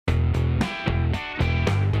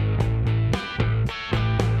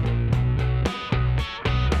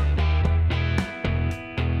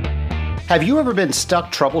Have you ever been stuck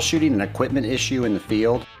troubleshooting an equipment issue in the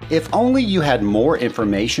field? If only you had more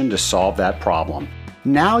information to solve that problem.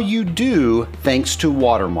 Now you do, thanks to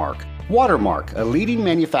Watermark. Watermark, a leading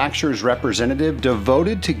manufacturer's representative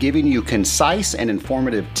devoted to giving you concise and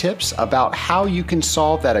informative tips about how you can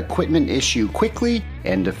solve that equipment issue quickly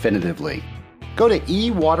and definitively. Go to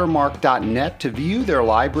ewatermark.net to view their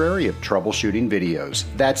library of troubleshooting videos.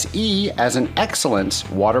 That's E as in excellence,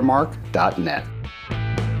 watermark.net.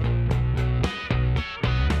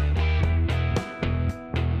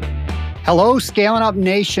 Hello, Scaling Up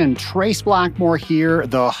Nation. Trace Blackmore here,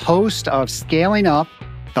 the host of Scaling Up,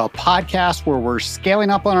 the podcast where we're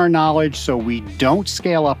scaling up on our knowledge so we don't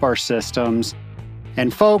scale up our systems.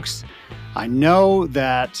 And folks, I know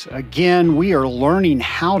that, again, we are learning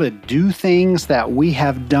how to do things that we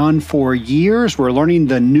have done for years. We're learning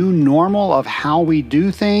the new normal of how we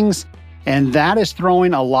do things, and that is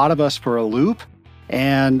throwing a lot of us for a loop.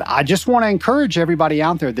 And I just want to encourage everybody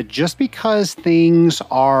out there that just because things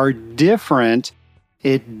are different,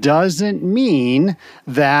 it doesn't mean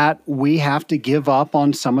that we have to give up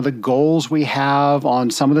on some of the goals we have, on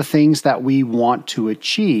some of the things that we want to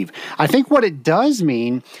achieve. I think what it does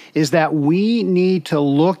mean is that we need to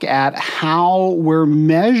look at how we're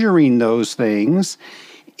measuring those things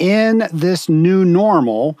in this new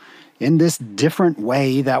normal, in this different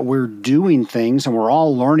way that we're doing things, and we're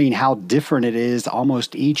all learning how different it is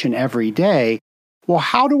almost each and every day. Well,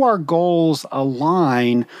 how do our goals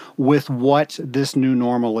align with what this new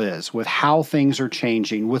normal is, with how things are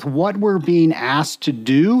changing, with what we're being asked to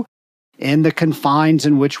do in the confines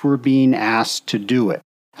in which we're being asked to do it?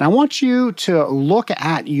 And I want you to look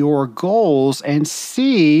at your goals and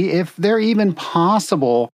see if they're even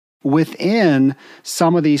possible within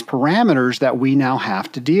some of these parameters that we now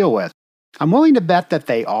have to deal with. I'm willing to bet that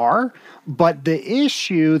they are, but the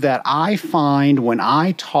issue that I find when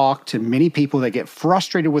I talk to many people that get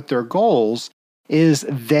frustrated with their goals is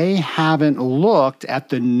they haven't looked at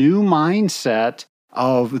the new mindset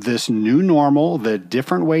of this new normal, the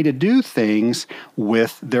different way to do things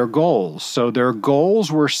with their goals. So their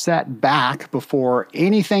goals were set back before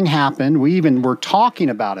anything happened. We even were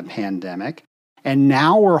talking about a pandemic. And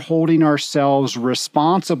now we're holding ourselves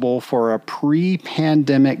responsible for a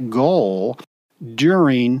pre-pandemic goal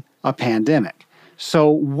during a pandemic. So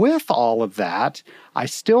with all of that, I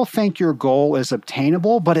still think your goal is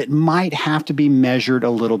obtainable, but it might have to be measured a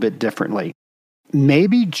little bit differently.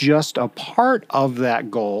 Maybe just a part of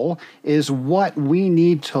that goal is what we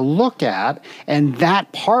need to look at, and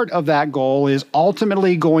that part of that goal is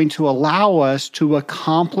ultimately going to allow us to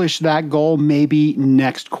accomplish that goal maybe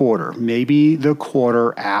next quarter, maybe the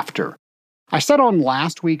quarter after. I said on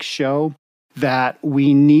last week's show that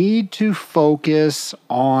we need to focus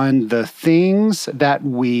on the things that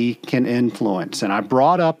we can influence, and I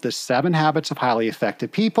brought up the 7 habits of highly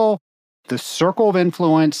effective people, the circle of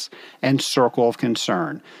influence, and circle of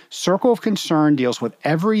concern. Circle of concern deals with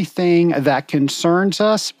everything that concerns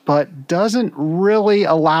us, but doesn't really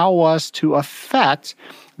allow us to affect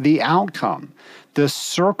the outcome. The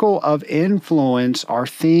circle of influence are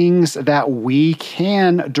things that we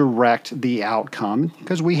can direct the outcome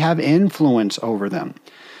because we have influence over them.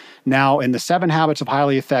 Now, in the 7 habits of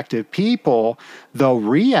highly effective people, the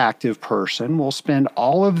reactive person will spend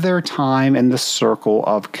all of their time in the circle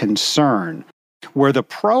of concern, where the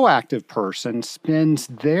proactive person spends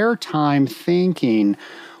their time thinking,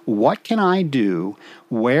 what can I do?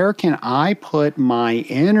 Where can I put my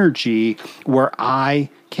energy where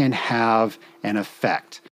I can have an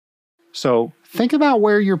effect? So think about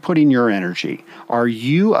where you're putting your energy. Are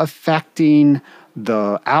you affecting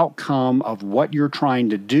the outcome of what you're trying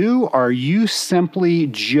to do? Are you simply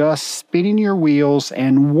just spinning your wheels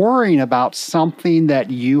and worrying about something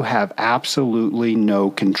that you have absolutely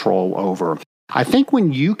no control over? I think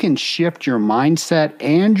when you can shift your mindset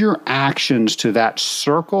and your actions to that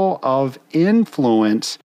circle of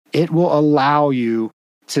influence, it will allow you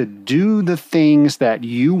to do the things that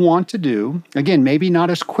you want to do. Again, maybe not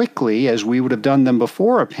as quickly as we would have done them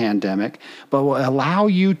before a pandemic, but will allow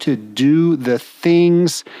you to do the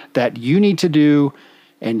things that you need to do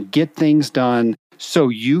and get things done so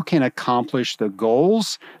you can accomplish the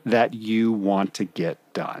goals that you want to get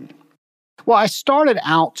done. Well, I started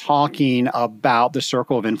out talking about the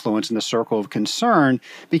circle of influence and the circle of concern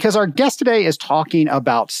because our guest today is talking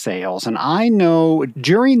about sales. And I know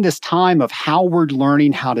during this time of how we're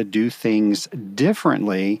learning how to do things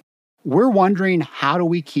differently, we're wondering, how do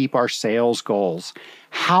we keep our sales goals?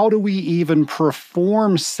 How do we even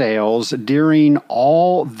perform sales during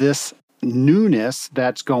all this newness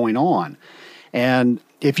that's going on? And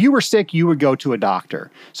if you were sick, you would go to a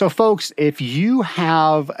doctor. So folks, if you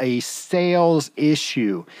have a sales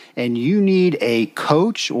issue and you need a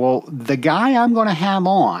coach, well, the guy I'm going to have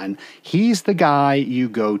on, he's the guy you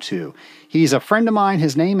go to. He's a friend of mine.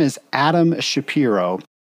 His name is Adam Shapiro.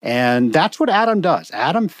 And that's what Adam does.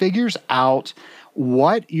 Adam figures out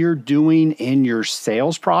what you're doing in your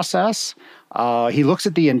sales process. He looks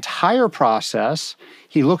at the entire process.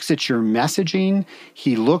 He looks at your messaging.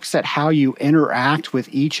 He looks at how you interact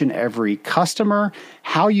with each and every customer,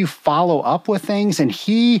 how you follow up with things, and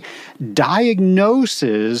he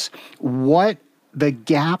diagnoses what the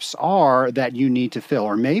gaps are that you need to fill.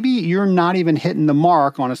 Or maybe you're not even hitting the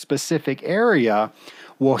mark on a specific area.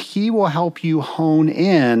 Well, he will help you hone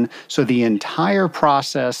in so the entire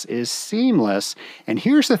process is seamless. And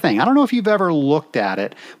here's the thing. I don't know if you've ever looked at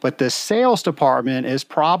it, but the sales department is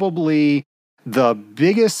probably the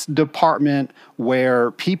biggest department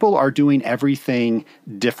where people are doing everything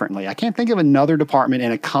differently. I can't think of another department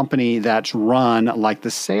in a company that's run like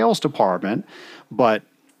the sales department, but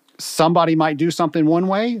somebody might do something one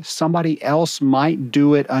way, somebody else might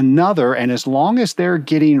do it another. And as long as they're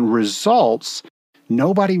getting results,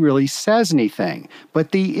 nobody really says anything.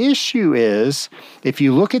 But the issue is, if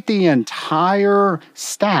you look at the entire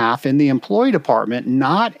staff in the employee department,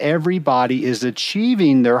 not everybody is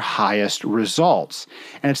achieving their highest results.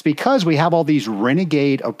 And it's because we have all these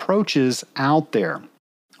renegade approaches out there.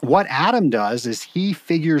 What Adam does is he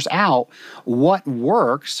figures out what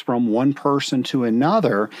works from one person to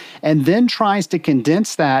another and then tries to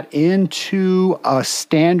condense that into a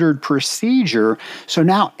standard procedure. So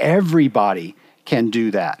now everybody can do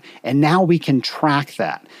that. And now we can track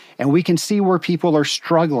that. And we can see where people are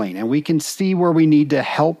struggling. And we can see where we need to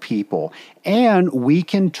help people. And we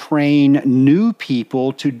can train new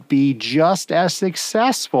people to be just as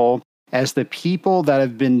successful as the people that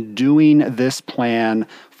have been doing this plan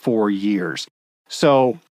for years.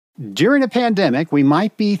 So during a pandemic, we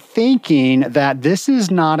might be thinking that this is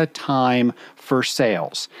not a time for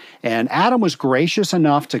sales. And Adam was gracious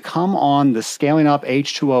enough to come on the Scaling Up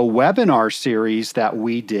H2O webinar series that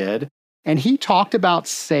we did, and he talked about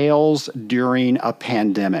sales during a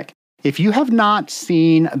pandemic. If you have not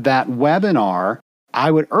seen that webinar, I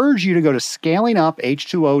would urge you to go to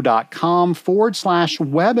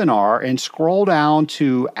scalinguph2o.com/webinar and scroll down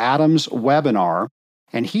to Adam's webinar.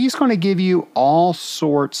 And he's going to give you all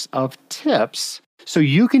sorts of tips so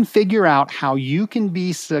you can figure out how you can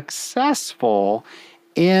be successful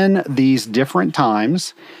in these different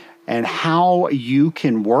times and how you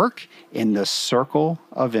can work in the circle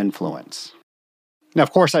of influence. Now,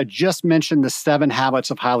 of course, I just mentioned the 7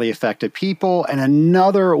 Habits of Highly Effective People, and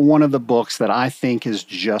another one of the books that I think is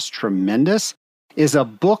just tremendous is a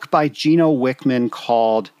book by Gino Wickman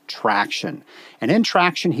called Traction. And in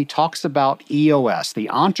Traction, he talks about EOS, the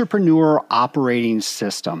Entrepreneur Operating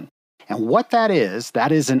System. And what that is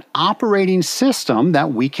an operating system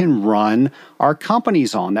that we can run our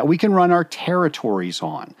companies on, that we can run our territories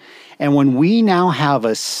on. And when we now have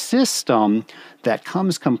a system that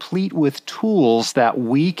comes complete with tools that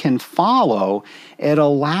we can follow, it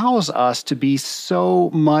allows us to be so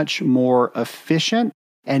much more efficient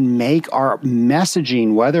and make our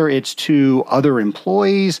messaging, whether it's to other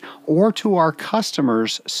employees or to our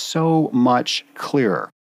customers, so much clearer.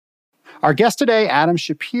 Our guest today, Adam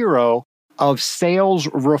Shapiro of Sales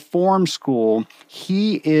Reform School,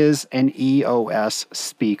 he is an EOS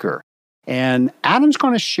speaker. And Adam's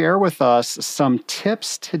going to share with us some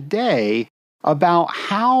tips today about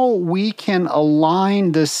how we can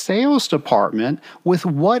align the sales department with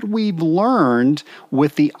what we've learned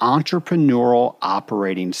with the entrepreneurial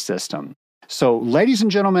operating system. So, ladies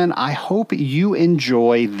and gentlemen, I hope you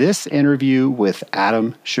enjoy this interview with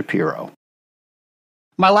Adam Shapiro.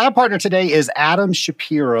 My lab partner today is Adam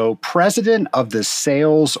Shapiro, president of the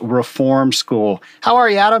Sales Reform School. How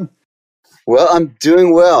are you, Adam? Well, I'm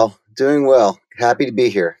doing well. Happy to be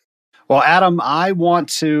here. Well, Adam, I want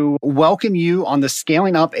to welcome you on the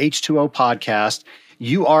Scaling Up H2O podcast.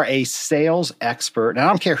 You are a sales expert, and I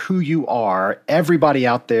don't care who you are, everybody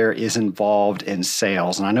out there is involved in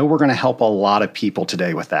sales. And I know we're going to help a lot of people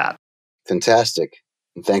today with that. Fantastic.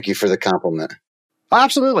 And thank you for the compliment.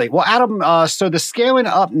 Absolutely. Well, Adam, so the Scaling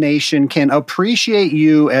Up Nation can appreciate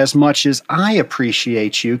you as much as I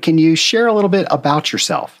appreciate you. Can you share a little bit about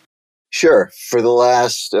yourself? Sure. For the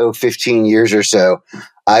last 15 years or so,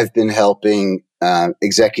 I've been helping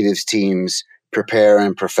executives teams prepare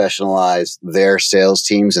and professionalize their sales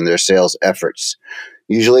teams and their sales efforts.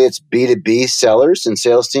 Usually it's B2B sellers and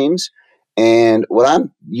sales teams. And what I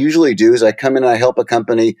usually do is I come in and I help a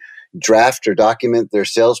company draft or document their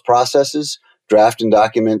sales processes, draft and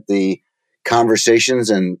document the conversations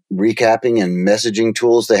and recapping and messaging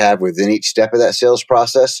tools they have within each step of that sales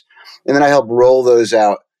process. And then I help roll those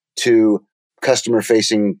out to customer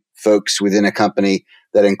facing folks within a company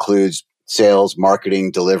that includes sales,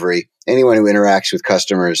 marketing, delivery, anyone who interacts with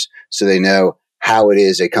customers so they know how it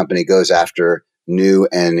is a company goes after new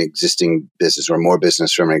and existing business or more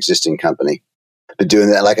business from an existing company. Been doing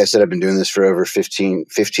that, like I said, I've been doing this for over 15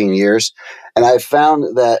 years. And I've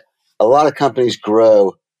found that a lot of companies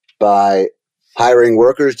grow by hiring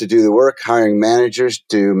workers to do the work, hiring managers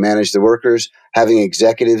to manage the workers, having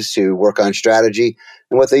executives who work on strategy.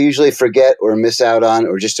 And what they usually forget or miss out on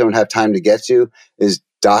or just don't have time to get to is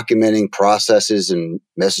documenting processes and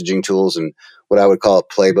messaging tools and what I would call a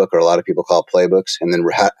playbook, or a lot of people call playbooks, and then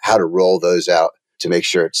how to roll those out to make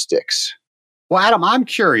sure it sticks. Well, Adam, I'm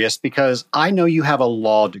curious because I know you have a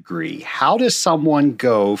law degree. How does someone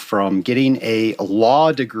go from getting a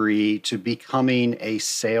law degree to becoming a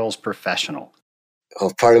sales professional?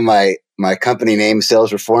 Well, part of my company name,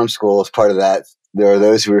 Sales Reform School, is part of that. There are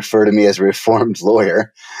those who refer to me as a reformed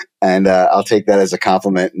lawyer, and I'll take that as a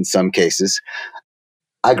compliment in some cases.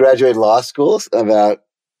 I graduated law school about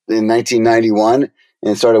in 1991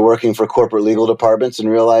 and started working for corporate legal departments and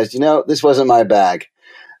realized, this wasn't my bag.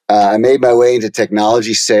 I made my way into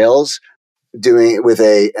technology sales, doing it with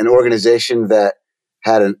an organization that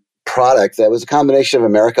had a product that was a combination of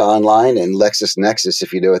America Online and LexisNexis,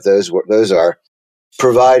 if you know what those are,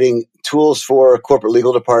 providing tools for corporate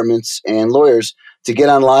legal departments and lawyers to get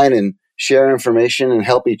online and share information and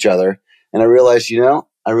help each other. And I realized,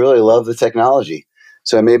 I really love the technology.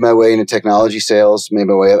 So I made my way into technology sales, made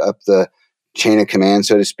my way up the chain of command,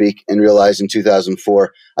 so to speak, and realized in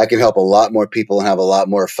 2004, I can help a lot more people and have a lot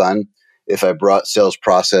more fun if I brought sales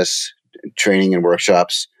process training and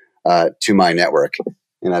workshops to my network.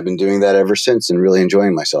 And I've been doing that ever since and really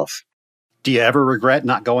enjoying myself. Do you ever regret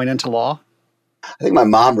not going into law? I think my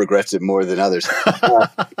mom regrets it more than others. I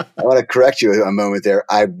want to correct you a moment there.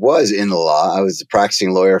 I was in the law. I was a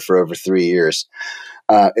practicing lawyer for over 3 years.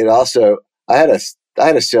 I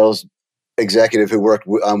had a sales executive who worked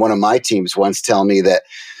on one of my teams once tell me that,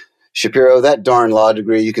 Shapiro, that darn law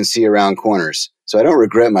degree you can see around corners. So I don't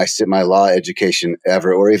regret my law education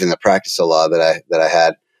ever, or even the practice of law that I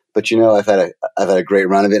had. But I've had a great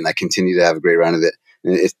run of it, and I continue to have a great run of it.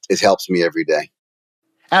 And it helps me every day.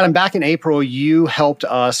 Adam, back in April, you helped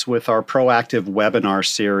us with our proactive webinar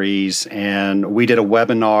series, and we did a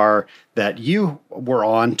webinar that you were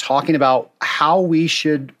on talking about how we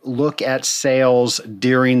should look at sales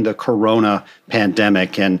during the corona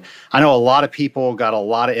pandemic. And I know a lot of people got a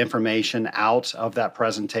lot of information out of that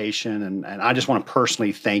presentation, and I just want to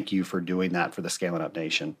personally thank you for doing that for the Scaling Up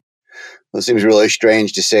Nation. Well, it seems really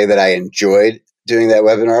strange to say that I enjoyed doing that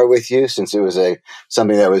webinar with you, since it was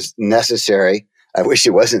something that was necessary. I wish it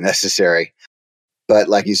wasn't necessary. But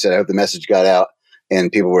like you said, I hope the message got out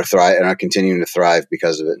and people were thriving and are continuing to thrive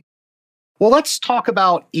because of it. Well, let's talk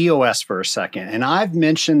about EOS for a second. And I've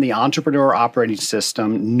mentioned the Entrepreneur Operating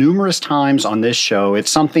System numerous times on this show.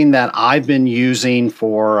 It's something that I've been using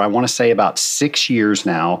for, I want to say, about 6 years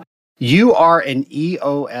now. You are an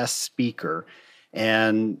EOS speaker.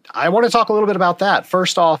 And I want to talk a little bit about that.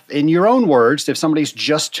 First off, in your own words, if somebody's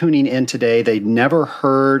just tuning in today, they'd never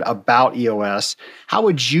heard about EOS, how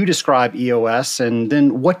would you describe EOS? And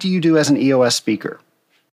then what do you do as an EOS speaker?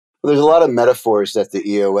 Well, there's a lot of metaphors that the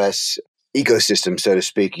EOS ecosystem, so to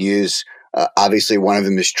speak, use. Obviously, one of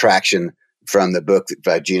them is traction from the book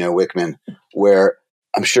by Gino Wickman, where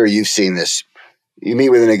I'm sure you've seen this. You meet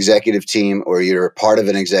with an executive team, or you're a part of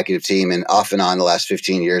an executive team, and off and on the last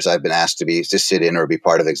 15 years, I've been asked to sit in or be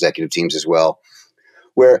part of executive teams as well,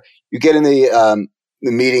 where you get in the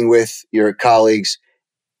meeting with your colleagues,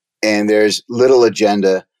 and there's little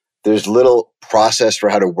agenda, there's little process for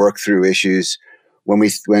how to work through issues.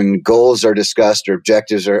 When goals are discussed, or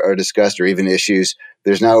objectives are discussed, or even issues,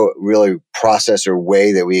 there's no really process or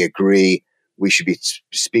way that we agree we should be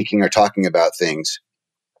speaking or talking about things.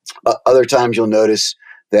 Other times you'll notice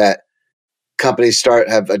that companies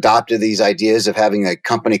have adopted these ideas of having a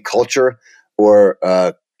company culture or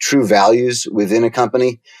true values within a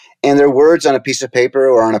company. And they're words on a piece of paper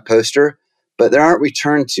or on a poster, but they aren't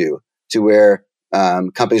returned to where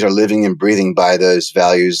companies are living and breathing by those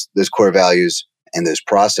values, those core values and those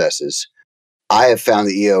processes. I have found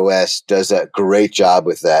the EOS does a great job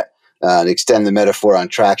with that. To extend the metaphor on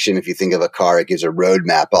traction, if you think of a car, it gives a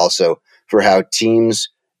roadmap also for how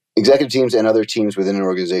executive teams and other teams within an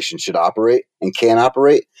organization should operate and can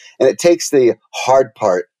operate. And it takes the hard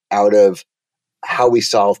part out of how we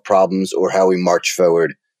solve problems or how we march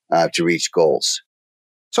forward to reach goals.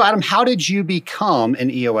 So, Adam, how did you become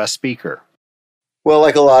an EOS speaker? Well,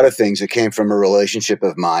 like a lot of things, it came from a relationship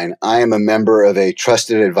of mine. I am a member of a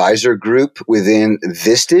trusted advisor group within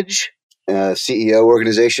Vistage, a CEO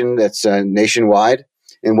organization that's nationwide.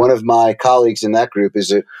 And one of my colleagues in that group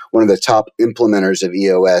is one of the top implementers of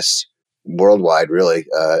EOS worldwide, really,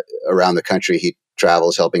 around the country. He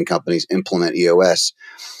travels helping companies implement EOS.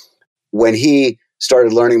 When he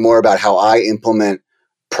started learning more about how I implement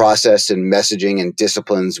process and messaging and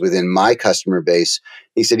disciplines within my customer base,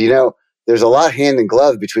 he said, there's a lot hand in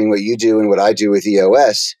glove between what you do and what I do with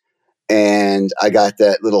EOS. And I got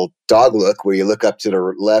that little dog look where you look up to the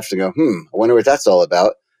left and go, I wonder what that's all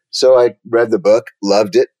about. So I read the book,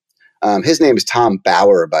 loved it. His name is Tom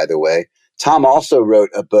Bauer, by the way. Tom also wrote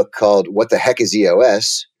a book called What the Heck is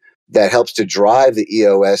EOS that helps to drive the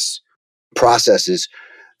EOS processes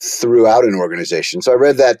throughout an organization. So I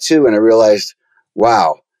read that too, and I realized,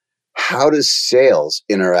 wow, how does sales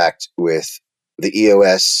interact with the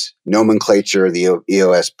EOS nomenclature, the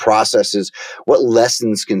EOS processes? What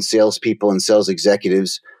lessons can salespeople and sales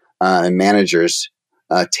executives and managers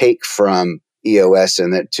take from EOS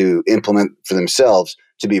and that to implement for themselves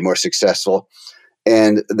to be more successful?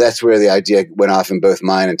 And that's where the idea went off in both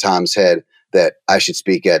mine and Tom's head that I should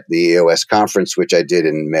speak at the EOS conference, which I did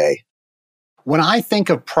in May. When I think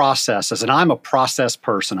of processes, and I'm a process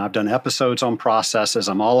person, I've done episodes on processes,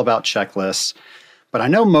 I'm all about checklists, but I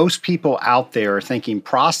know most people out there are thinking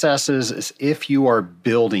processes is if you are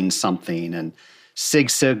building something, and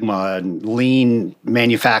Six Sigma and lean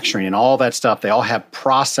manufacturing and all that stuff, they all have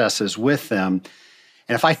processes with them.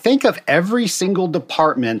 And if I think of every single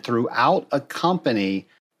department throughout a company,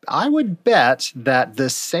 I would bet that the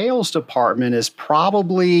sales department is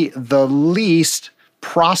probably the least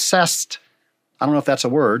processed. I don't know if that's a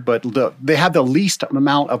word, but they have the least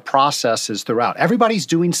amount of processes throughout. Everybody's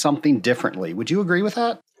doing something differently. Would you agree with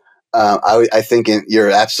that? I think you're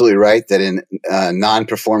absolutely right that in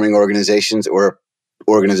non-performing organizations or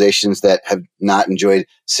organizations that have not enjoyed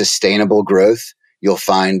sustainable growth, you'll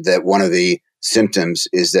find that one of the symptoms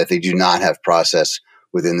is that they do not have process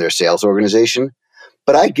within their sales organization.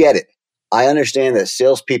 But I get it. I understand that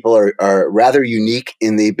salespeople are rather unique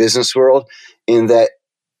in the business world in that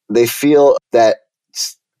they feel that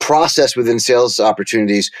process within sales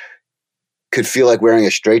opportunities could feel like wearing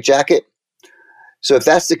a straitjacket. So if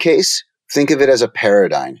that's the case, think of it as a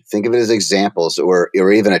paradigm. Think of it as examples or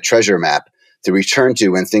even a treasure map to return to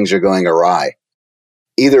when things are going awry.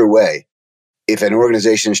 Either way, if an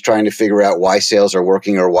organization is trying to figure out why sales are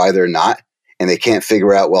working or why they're not, and they can't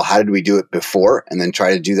figure out, well, how did we do it before and then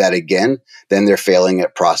try to do that again, then they're failing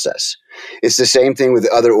at process. It's the same thing with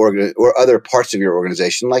other parts of your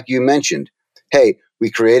organization. Like you mentioned, hey,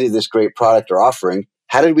 we created this great product or offering.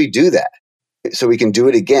 How did we do that? So we can do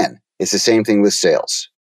it again. It's the same thing with sales.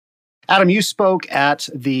 Adam, you spoke at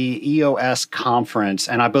the EOS conference,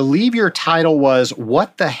 and I believe your title was,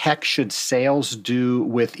 What the Heck Should Sales Do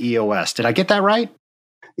with EOS? Did I get that right?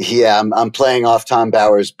 Yeah, I'm playing off Tom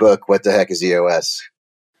Bauer's book, What the Heck is EOS?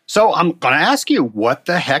 So I'm going to ask you, what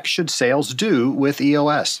the heck should sales do with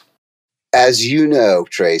EOS? As you know,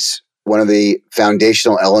 Trace, one of the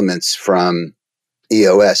foundational elements from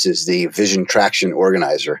EOS is the Vision Traction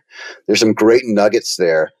Organizer. There's some great nuggets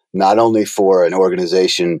there, not only for an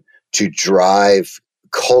organization to drive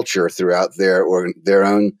culture throughout their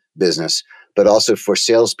own business, but also for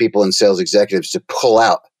salespeople and sales executives to pull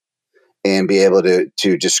out and be able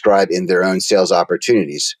to describe in their own sales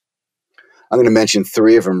opportunities. I'm going to mention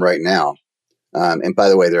 3 of them right now. And by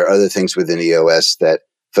the way, there are other things within EOS that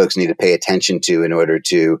folks need to pay attention to in order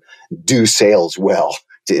to do sales well,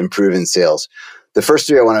 to improve in sales. The first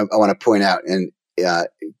 3 I want to point out and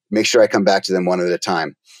make sure I come back to them one at a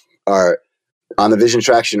time are on the Vision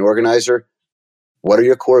Traction Organizer. What are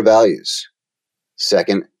your core values?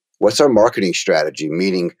 Second, what's our marketing strategy?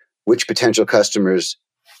 Meaning, which potential customers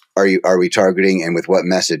are we targeting and with what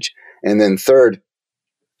message? And then third,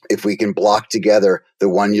 if we can block together the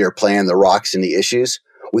 1-year plan, the rocks and the issues,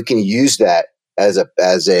 we can use that as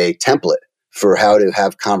a template for how to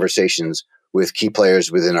have conversations with key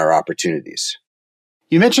players within our opportunities.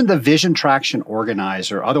 You mentioned the Vision Traction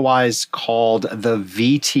Organizer, otherwise called the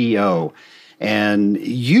VTO. And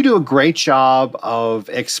you do a great job of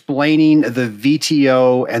explaining the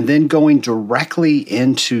VTO and then going directly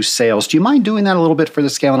into sales. Do you mind doing that a little bit for the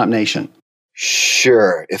Scaling Up Nation?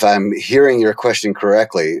 Sure. If I'm hearing your question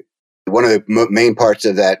correctly, one of the main parts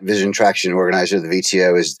of that Vision Traction Organizer, the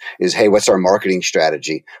VTO, is hey, what's our marketing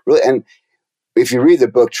strategy? Really, and if you read the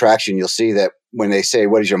book Traction, you'll see that when they say,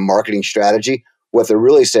 what is your marketing strategy? What they're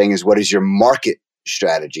really saying is, what is your market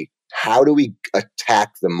strategy? How do we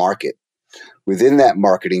attack the market? Within that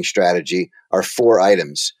marketing strategy are 4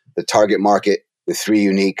 items: the target market, the 3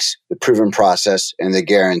 uniques, the proven process, and the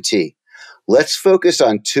guarantee. Let's focus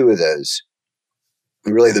on 2 of those,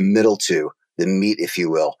 really the middle 2, the meat, if you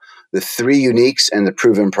will, the 3 uniques and the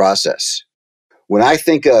proven process. When I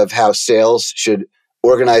think of how sales should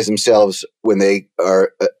organize themselves when they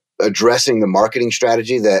are addressing the marketing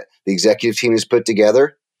strategy that the executive team has put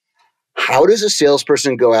together, how does a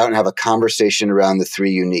salesperson go out and have a conversation around the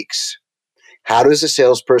 3 uniques? How does a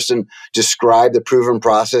salesperson describe the proven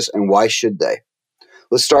process, and why should they?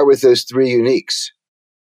 Let's start with those 3 uniques.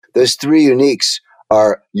 Those 3 uniques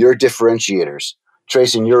are your differentiators.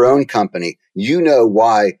 Trace, in your own company, you know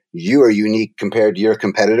why you are unique compared to your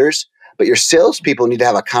competitors, but your salespeople need to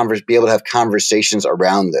have be able to have conversations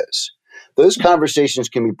around those. Those conversations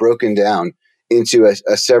can be broken down into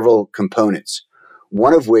several components.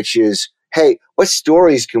 One of which is, hey, what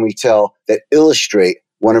stories can we tell that illustrate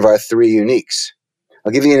one of our 3 uniques?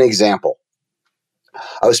 I'll give you an example.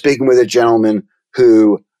 I was speaking with a gentleman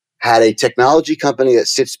who had a technology company that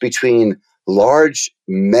sits between large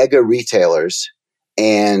mega retailers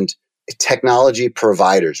and technology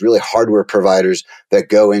providers, really hardware providers that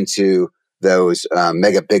go into those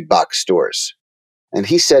mega big box stores. And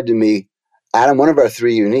he said to me, Adam, one of our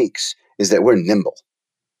 3 uniques is that we're nimble.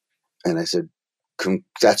 And I said,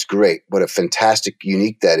 that's great. What a fantastic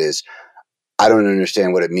unique that is. I don't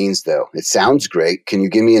understand what it means, though. It sounds great. Can you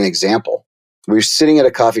give me an example? We were sitting at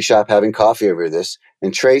a coffee shop having coffee over this,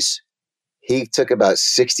 and Trace, he took about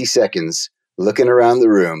 60 seconds looking around the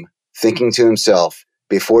room, thinking to himself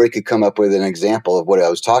before he could come up with an example of what I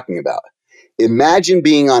was talking about. Imagine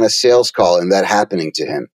being on a sales call and that happening to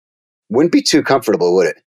him. Wouldn't be too comfortable, would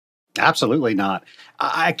it? Absolutely not.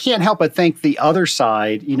 I can't help but think the other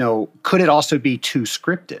side, could it also be too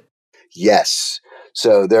scripted? Yes.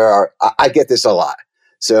 So I get this a lot.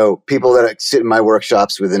 So people that sit in my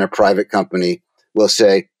workshops within a private company will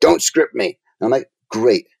say, don't script me. And I'm like,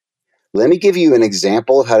 great. Let me give you an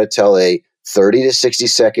example of how to tell a 30 to 60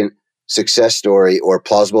 second success story or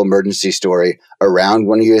plausible emergency story around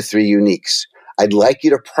one of your 3 uniques. I'd like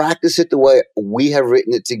you to practice it the way we have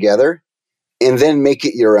written it together, and then make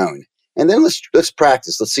it your own. And then let's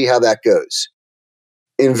practice. Let's see how that goes.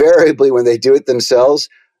 Invariably, when they do it themselves,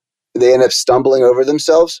 they end up stumbling over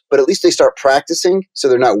themselves, but at least they start practicing so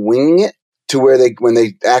they're not winging it, to where when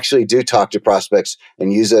they actually do talk to prospects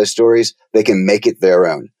and use those stories, they can make it their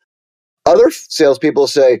own. Other salespeople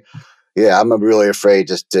say, yeah, I'm really afraid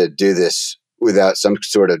just to do this without some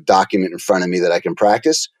sort of document in front of me that I can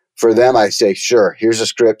practice. For them, I say, sure, here's a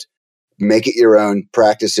script, make it your own,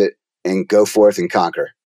 practice it, and go forth and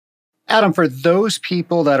conquer. Adam, for those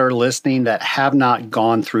people that are listening that have not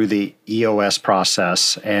gone through the EOS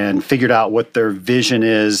process and figured out what their vision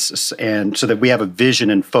is, and so that we have a vision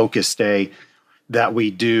and focus day that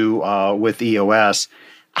we do with EOS,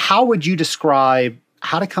 how would you describe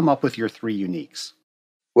how to come up with your 3 uniques?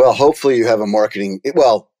 Well, hopefully you have a marketing.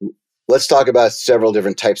 Let's talk about several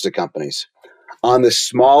different types of companies. On the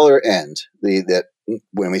smaller end,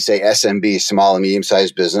 when we say SMB, small and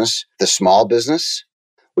medium-sized business, the small business,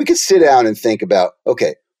 we could sit down and think about,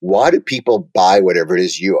 okay, why do people buy whatever it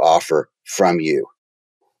is you offer from you?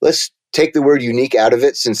 Let's take the word unique out of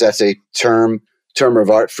it, since that's a term of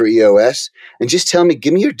art for EOS, and just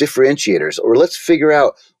give me your differentiators, or let's figure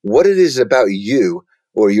out what it is about you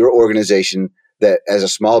or your organization that, as a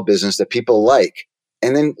small business, that people like.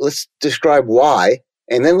 And then let's describe why,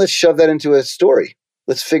 and then let's shove that into a story.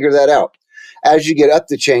 Let's figure that out. As you get up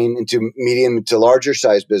the chain into medium to larger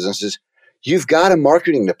size businesses, you've got a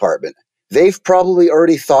marketing department. They've probably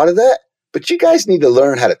already thought of that, but you guys need to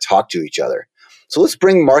learn how to talk to each other. So let's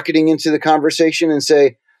bring marketing into the conversation and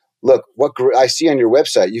say, look, what I see on your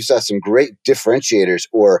website, you've got some great differentiators,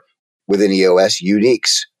 or within EOS,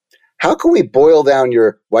 uniques. How can we boil down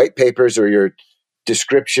your white papers or your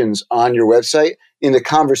descriptions on your website into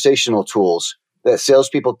conversational tools that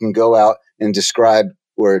salespeople can go out and describe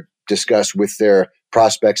or discuss with their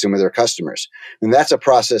prospects and with their customers? And that's a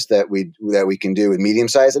process that we can do with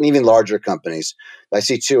medium-sized and even larger companies. I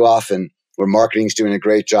see too often where marketing's doing a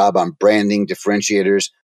great job on branding, differentiators,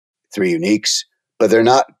 3 uniques, but they're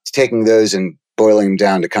not taking those and boiling them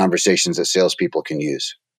down to conversations that salespeople can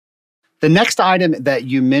use. The next item that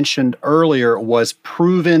you mentioned earlier was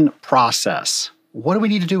proven process. What do we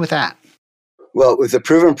need to do with that? Well, with the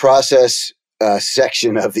proven process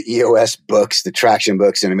section of the EOS books, the traction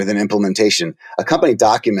books, and with an implementation, a company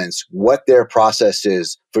documents what their process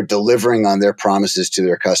is for delivering on their promises to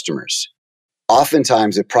their customers.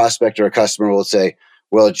 Oftentimes, a prospect or a customer will say,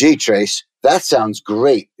 well, gee, Trace, that sounds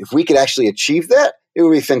great. If we could actually achieve that, it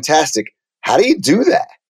would be fantastic. How do you do that?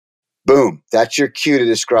 Boom. That's your cue to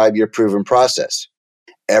describe your proven process.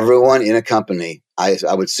 everyone in a company, I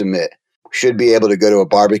would submit, should be able to go to a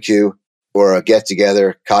barbecue or a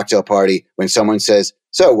get-together cocktail party when someone says,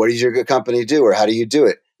 so what does your company do, or how do you do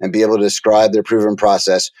it? And be able to describe their proven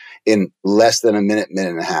process in less than a minute,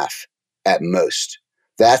 minute and a half at most.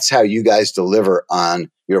 That's how you guys deliver on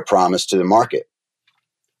your promise to the market.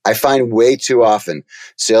 I find way too often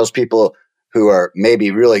salespeople who are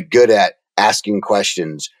maybe really good at asking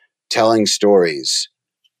questions, telling stories,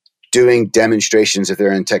 doing demonstrations if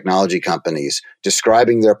they're in technology companies,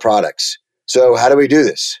 describing their products. So how do we do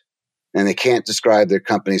this? And they can't describe their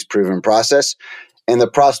company's proven process. And the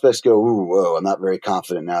prospects go, ooh, whoa, I'm not very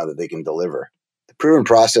confident now that they can deliver. The proven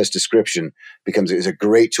process description is a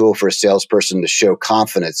great tool for a salesperson to show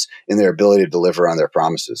confidence in their ability to deliver on their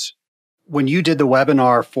promises. When you did the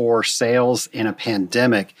webinar for sales in a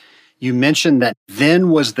pandemic, you mentioned that then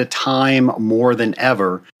was the time more than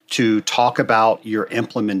ever to talk about your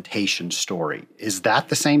implementation story. Is that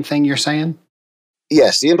the same thing you're saying?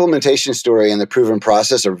 Yes, the implementation story and the proven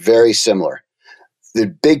process are very similar. The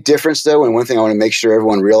big difference, though, and one thing I want to make sure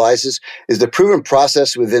everyone realizes, is the proven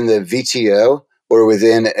process within the VTO or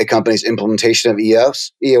within a company's implementation of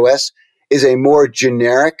EOS is a more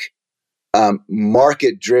generic,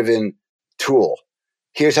 market-driven tool.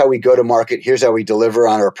 Here's how we go to market. Here's how we deliver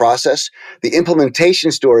on our process. The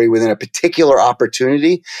implementation story within a particular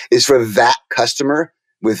opportunity is for that customer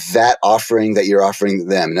with that offering that you're offering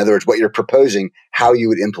them. In other words, what you're proposing, how you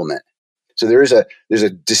would implement. So there's a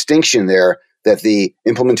distinction there that the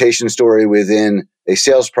implementation story within a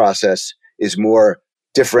sales process is more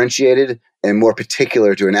differentiated and more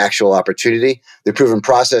particular to an actual opportunity. The proven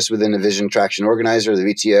process within a Vision Traction Organizer, the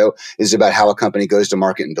VTO, is about how a company goes to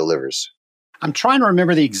market and delivers. I'm trying to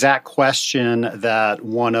remember the exact question that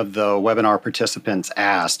one of the webinar participants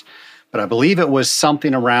asked, but I believe it was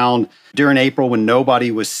something around during April when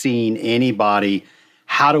nobody was seeing anybody.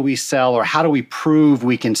 How do we sell, or how do we prove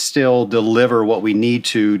we can still deliver what we need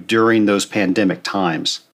to during those pandemic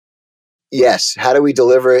times? Yes. How do we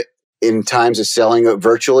deliver it in times of selling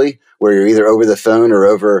virtually, where you're either over the phone or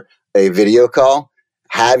over a video call?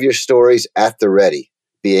 Have your stories at the ready.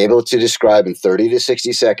 Be able to describe in 30 to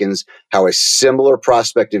 60 seconds how a similar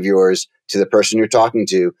prospect of yours to the person you're talking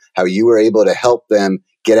to, how you were able to help them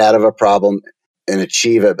get out of a problem and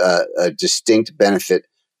achieve a distinct benefit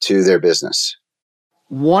to their business.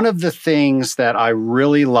 One of the things that I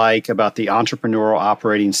really like about the entrepreneurial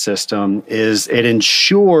operating system is it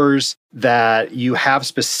ensures that you have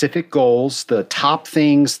specific goals, the top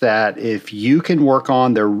things that if you can work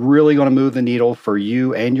on, they're really going to move the needle for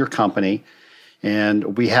you and your company.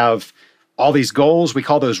 And we have all these goals. We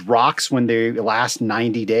call those rocks when they last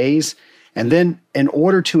 90 days. And then in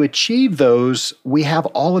order to achieve those, we have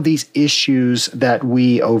all of these issues that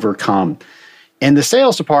we overcome. In the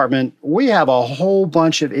sales department, we have a whole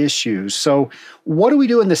bunch of issues. So what do we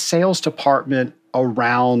do in the sales department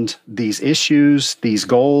around these issues, these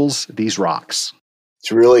goals, these rocks?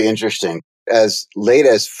 It's really interesting. As late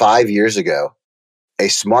as 5 years ago, a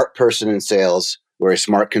smart person in sales or a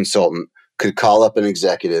smart consultant could call up an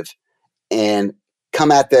executive and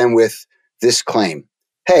come at them with this claim.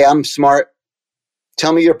 Hey, I'm smart.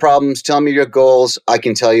 Tell me your problems. Tell me your goals. I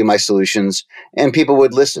can tell you my solutions. And people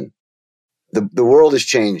would listen. The world has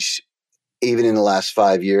changed even in the last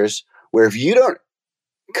 5 years, where if you don't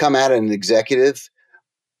come at an executive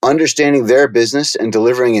understanding their business and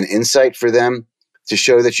delivering an insight for them to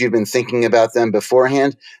show that you've been thinking about them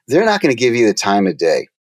beforehand, they're not going to give you the time of day.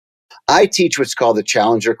 I teach what's called the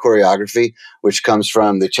Challenger Choreography, which comes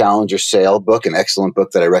from the Challenger Sale book, an excellent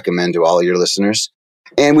book that I recommend to all of your listeners.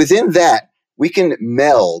 And within that, we can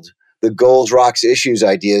meld the goals, rocks, issues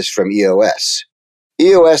ideas from EOS.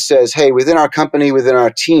 EOS says, hey, within our company, within our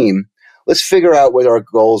team, let's figure out what our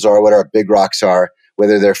goals are, what our big rocks are,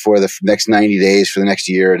 whether they're for the next 90 days, for the next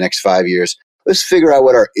year, or next 5 years. Let's figure out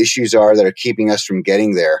what our issues are that are keeping us from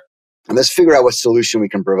getting there. And let's figure out what solution we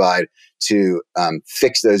can provide to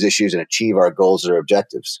fix those issues and achieve our goals or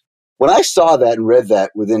objectives. When I saw that and read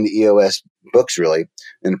that within the EOS books, really,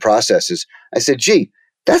 in the processes, I said, gee,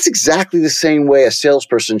 that's exactly the same way a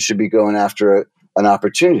salesperson should be going after an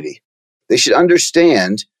opportunity. They should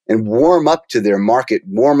understand and warm up to their market,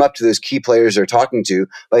 warm up to those key players they're talking to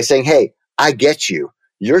by saying, hey, I get you.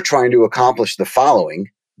 You're trying to accomplish the following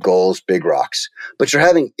goals, big rocks, but you're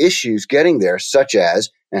having issues getting there, such as,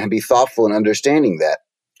 and be thoughtful in understanding that.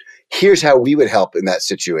 Here's how we would help in that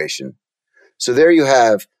situation. So there you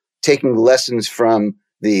have taking lessons from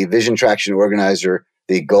the Vision Traction Organizer,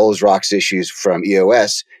 the goals, rocks, issues from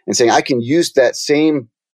EOS, and saying, I can use that same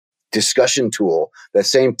discussion tool, that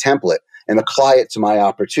same template, and apply it to my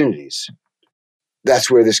opportunities. That's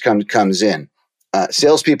where this comes in.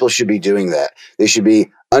 Salespeople should be doing that. They should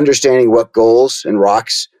be understanding what goals and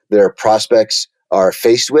rocks their prospects are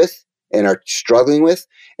faced with and are struggling with,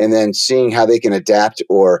 and then seeing how they can adapt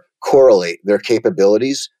or correlate their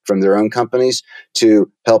capabilities from their own companies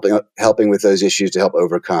to helping with those issues to help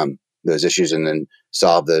overcome those issues and then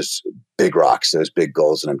solve those big rocks, those big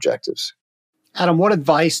goals and objectives. Adam, what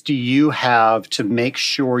advice do you have to make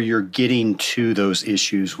sure you're getting to those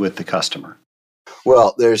issues with the customer?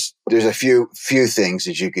 Well, there's a few things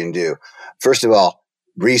that you can do. First of all,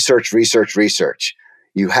 research.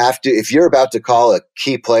 You have to, if you're about to call a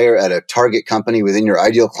key player at a target company within your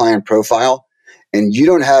ideal client profile, and you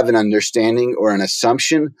don't have an understanding or an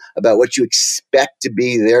assumption about what you expect to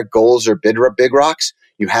be their goals or big rocks,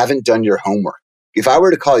 you haven't done your homework. If I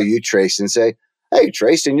were to call you, Trace, and say, hey,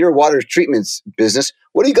 Trace, in your water treatment business,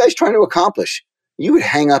 what are you guys trying to accomplish? You would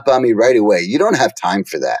hang up on me right away. You don't have time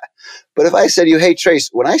for that. But if I said to you, hey, Trace,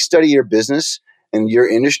 when I study your business and your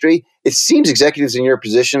industry, it seems executives in your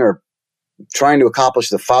position are trying to accomplish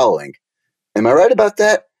the following. Am I right about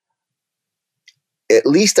that? At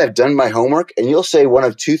least I've done my homework, and you'll say one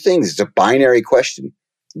of two things. It's a binary question.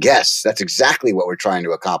 Yes, that's exactly what we're trying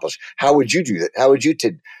to accomplish. How would you do that? How would you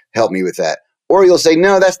help me with that? Or you'll say,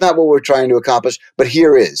 no, that's not what we're trying to accomplish, but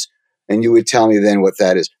here is. And you would tell me then what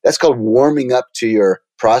that is. That's called warming up to your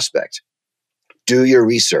prospect. Do your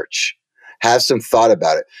research. Have some thought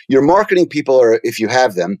about it. Your marketing people, are, if you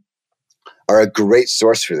have them, are a great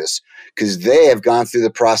source for this because they have gone through the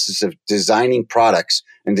process of designing products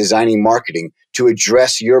and designing marketing to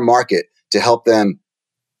address your market to help them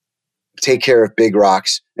take care of big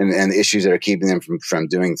rocks and the issues that are keeping them from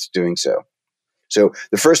doing so. So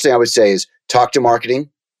the first thing I would say is talk to marketing,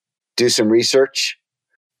 do some research.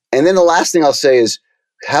 And then the last thing I'll say is,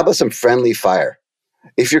 how about some friendly fire?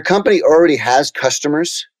 If your company already has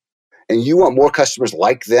customers and you want more customers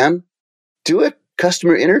like them, do a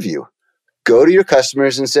customer interview. Go to your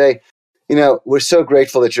customers and say, we're so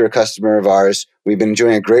grateful that you're a customer of ours. We've been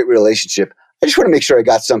enjoying a great relationship. I just want to make sure I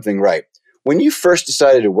got something right. When you first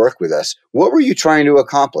decided to work with us, what were you trying to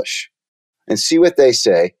accomplish? And see what they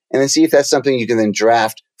say, and then see if that's something you can then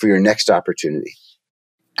draft for your next opportunity.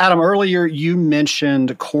 Adam, earlier you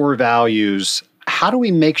mentioned core values. How do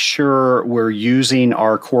we make sure we're using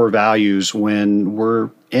our core values when we're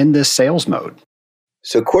in this sales mode?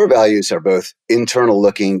 So core values are both internal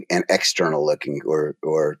looking and external looking,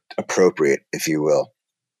 or appropriate, if you will.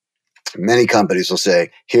 Many companies will say,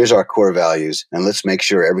 here's our core values, and let's make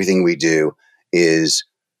sure everything we do is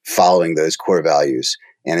following those core values.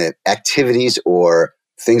 And if activities or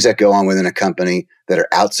things that go on within a company that are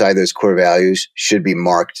outside those core values should be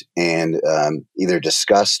marked and either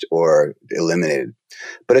discussed or eliminated.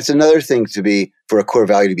 But it's another thing for a core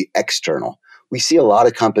value to be external. We see a lot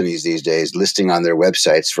of companies these days listing on their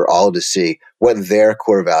websites for all to see what their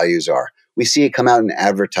core values are. We see it come out in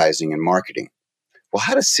advertising and marketing. Well,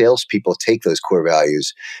 how do salespeople take those core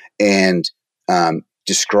values and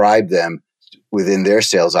describe them within their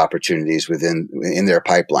sales opportunities in their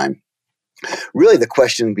pipeline? Really, the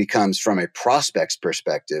question becomes, from a prospect's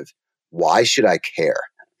perspective, why should I care?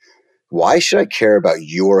 Why should I care about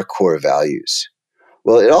your core values?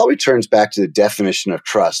 Well, it all returns back to the definition of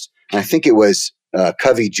trust. And I think it was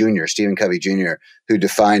Stephen Covey Jr., who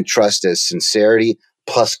defined trust as sincerity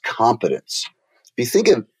plus competence. If you think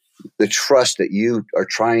of the trust that you are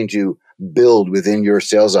trying to build within your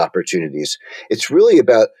sales opportunities, it's really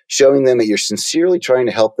about showing them that you're sincerely trying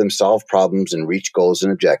to help them solve problems and reach goals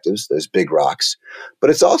and objectives, those big rocks.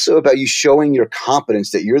 But it's also about you showing your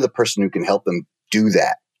competence that you're the person who can help them do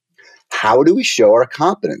that. How do we show our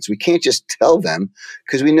competence? We can't just tell them,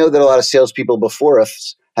 because we know that a lot of salespeople before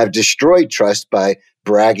us have destroyed trust by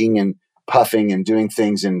bragging and puffing and doing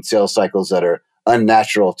things in sales cycles that are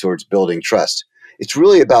unnatural towards building trust. It's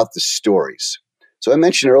really about the stories. So I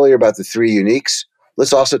mentioned earlier about the 3 uniques.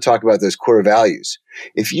 Let's also talk about those core values.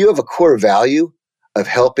 If you have a core value of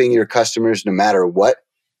helping your customers no matter what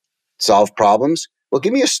solve problems, well,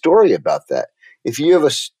 give me a story about that. If you have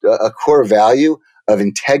a core value of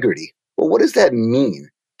integrity, well, what does that mean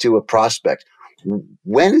to a prospect? Can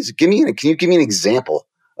you give me an example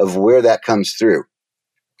of where that comes through?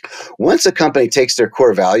 Once a company takes their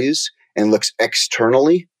core values and looks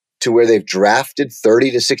externally to where they've drafted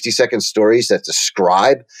 30 to 60-second stories that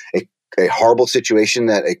describe a horrible situation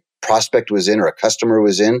that a prospect was in or a customer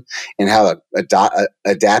was in, and how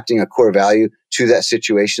adapting a core value to that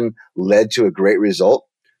situation led to a great result,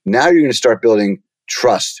 now you're going to start building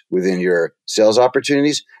trust within your sales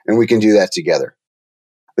opportunities, and we can do that together.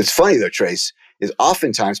 What's funny though, Trace, is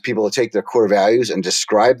oftentimes people will take their core values and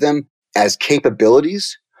describe them as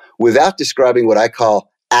capabilities without describing what I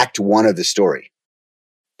call act 1 of the story.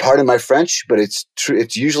 pardon my French, but it's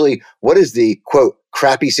usually what is the quote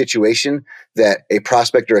crappy situation that a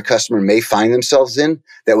prospect or a customer may find themselves in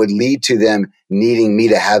that would lead to them needing me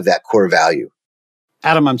to have that core value.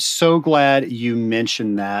 Adam, I'm so glad you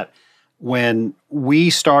mentioned that. When we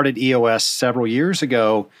started EOS several years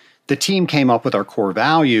ago, the team came up with our core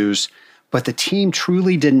values, but the team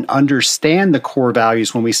truly didn't understand the core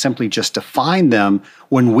values when we simply just defined them.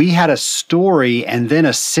 When we had a story and then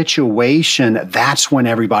a situation, that's when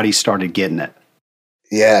everybody started getting it.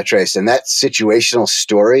 Yeah, Trace. And that situational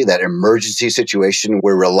story, that emergency situation,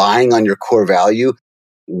 where relying on your core value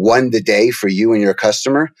won the day for you and your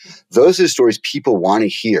customer, those are the stories people want to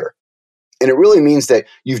hear. And it really means that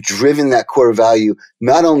you've driven that core value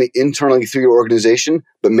not only internally through your organization,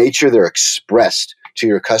 but made sure they're expressed to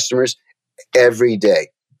your customers every day.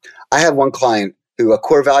 I have one client who a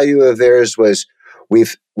core value of theirs was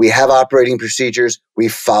we have operating procedures, we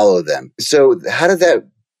follow them. So how did that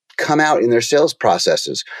come out in their sales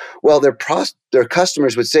processes? Well, their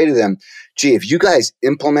customers would say to them, gee, if you guys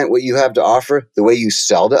implement what you have to offer the way you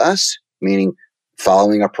sell to us, meaning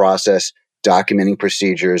following a process, documenting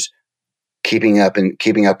procedures, keeping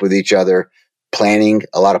up with each other,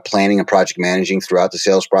 a lot of planning and project managing throughout the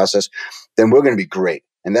sales process, then we're going to be great.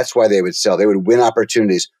 And that's why they would sell. They would win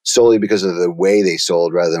opportunities solely because of the way they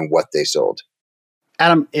sold rather than what they sold.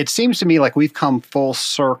 Adam, it seems to me like we've come full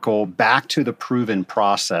circle back to the proven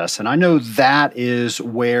process. And I know that is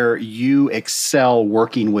where you excel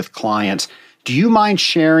working with clients. Do you mind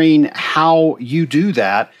sharing how you do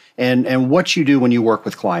that and what you do when you work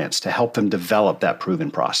with clients to help them develop that proven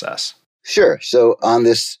process? Sure. So on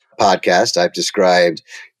this podcast, I've described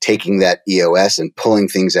taking that EOS and pulling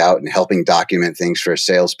things out and helping document things for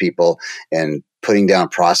salespeople and putting down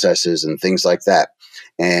processes and things like that.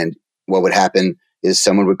 And what would happen is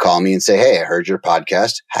someone would call me and say, hey, I heard your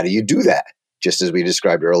podcast. How do you do that? Just as we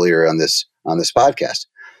described earlier on this podcast.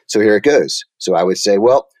 So here it goes. So I would say,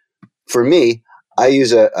 well, for me, I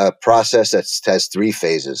use a process that has 3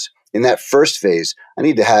 phases. In that first phase, I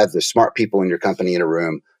need to have the smart people in your company in a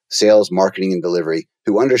room, sales, marketing, and delivery,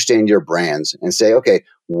 who understand your brands and say, okay,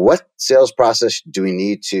 what sales process do we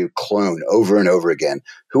need to clone over and over again?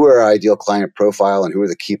 Who are our ideal client profile and who are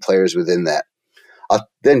the key players within that? I'll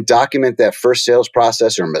then document that first sales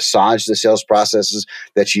process or massage the sales processes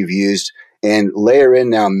that you've used and layer in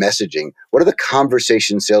now messaging. What are the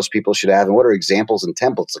conversations salespeople should have and what are examples and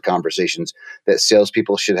templates of conversations that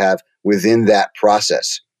salespeople should have within that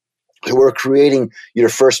process? So we're creating your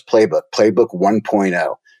first playbook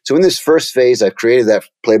 1.0. So in this first phase, I've created that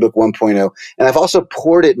playbook 1.0, and I've also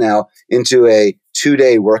poured it now into a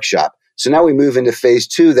 2-day workshop. So now we move into phase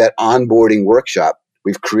 2, that onboarding workshop.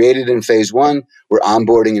 We've created in phase 1, we're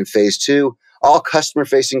onboarding in phase 2. All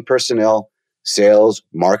customer-facing personnel, sales,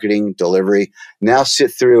 marketing, delivery, now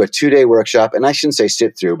sit through a 2-day workshop, and I shouldn't say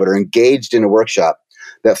sit through, but are engaged in a workshop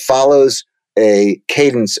that follows a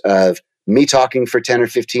cadence of me talking for 10 or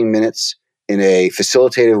 15 minutes in a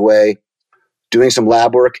facilitative way, doing some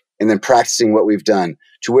lab work, and then practicing what we've done,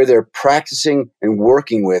 to where they're practicing and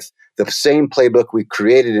working with the same playbook we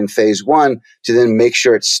created in phase 1 to then make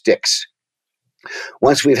sure it sticks.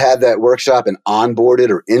 Once we've had that workshop and onboarded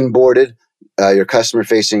or inboarded your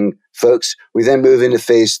customer-facing folks, we then move into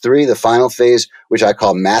phase 3, the final phase, which I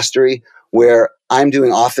call mastery, where I'm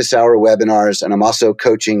doing office hour webinars and I'm also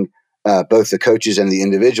coaching both the coaches and the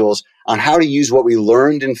individuals on how to use what we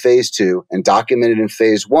learned in phase 2 and documented in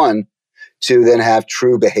phase 1 to then have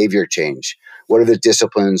true behavior change. What are the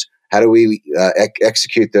disciplines? How do we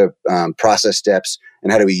execute the process steps?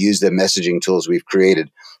 And how do we use the messaging tools we've created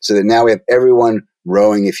so that now we have everyone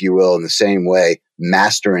rowing, if you will, in the same way,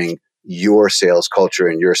 mastering your sales culture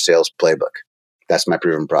and your sales playbook. That's my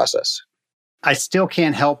proven process. I still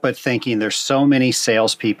can't help but thinking there's so many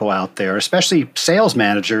salespeople out there, especially sales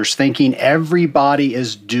managers, thinking everybody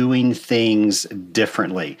is doing things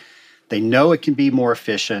differently. They know it can be more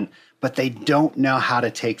efficient, but they don't know how to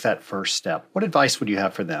take that first step. What advice would you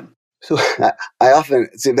have for them? So I often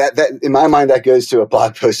see that in my mind, that goes to a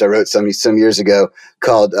blog post I wrote some years ago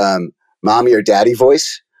called Mommy or Daddy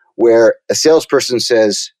Voice, where a salesperson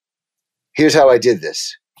says, here's how I did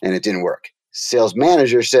this, and it didn't work. Sales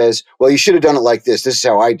manager says, well, you should have done it like this. This is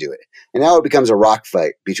how I do it. And now it becomes a rock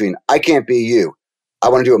fight between, I can't be you. I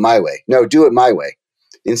want to do it my way. No, do it my way.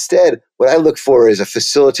 Instead, what I look for is a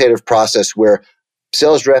facilitative process where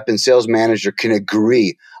sales rep and sales manager can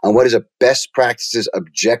agree on what is a best practices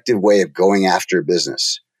objective way of going after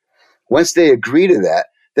business. Once they agree to that,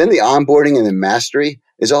 then the onboarding and the mastery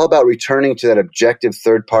is all about returning to that objective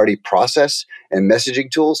third-party process and messaging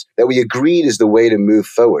tools that we agreed is the way to move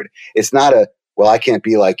forward. It's not well, I can't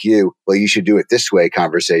be like you. Well, you should do it this way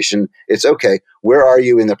conversation. It's okay. Where are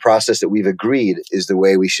you in the process that we've agreed is the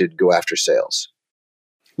way we should go after sales?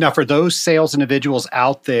 Now, for those sales individuals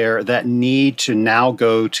out there that need to now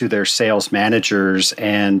go to their sales managers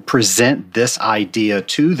and present this idea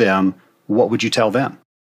to them, what would you tell them?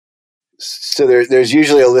 So there's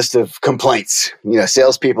usually a list of complaints.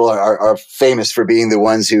 Salespeople are famous for being the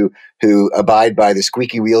ones who abide by the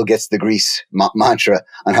squeaky wheel gets the grease mantra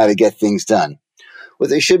on how to get things done. What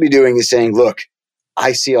they should be doing is saying, look,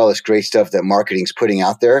 I see all this great stuff that marketing's putting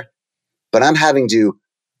out there, but I'm having to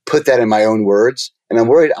put that in my own words, and I'm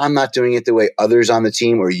worried I'm not doing it the way others on the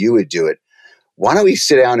team or you would do it. Why don't we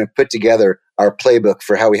sit down and put together our playbook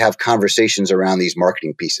for how we have conversations around these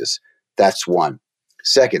marketing pieces? That's one.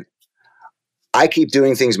 Second, I keep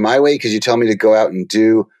doing things my way because you tell me to go out and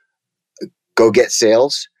go get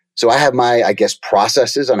sales. So I have my,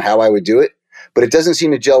 processes on how I would do it, but it doesn't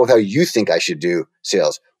seem to gel with how you think I should do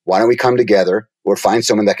sales. Why don't we come together or find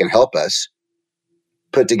someone that can help us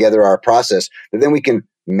put together our process that then we can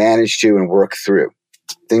manage to and work through?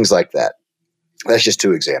 Things like that. That's just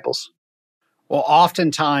two examples. Well,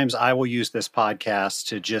 oftentimes I will use this podcast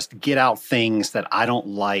to just get out things that I don't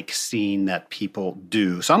like seeing that people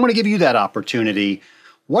do. So I'm going to give you that opportunity.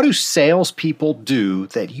 What do salespeople do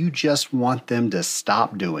that you just want them to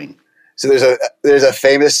stop doing? So there's a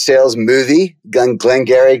famous sales movie,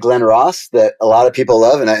 Glengarry Glen Ross, that a lot of people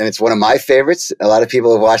love, and it's one of my favorites. A lot of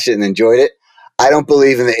people have watched it and enjoyed it. I don't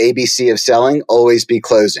believe in the ABC of selling, always be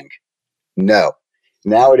closing. No.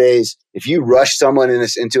 Nowadays, if you rush someone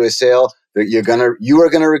into a sale, you are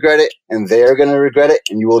gonna regret it, and they are gonna regret it,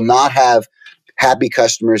 and you will not have happy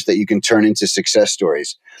customers that you can turn into success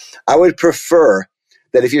stories. I would prefer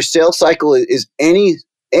that if your sales cycle is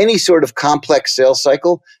any sort of complex sales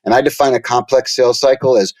cycle, and I define a complex sales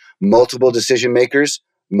cycle as multiple decision makers,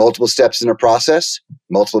 multiple steps in a process,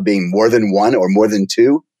 multiple being more than one or more than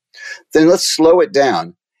two, then let's slow it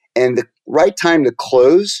down. And the right time to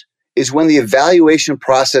close is when the evaluation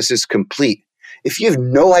process is complete. If you have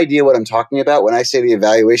no idea what I'm talking about when I say the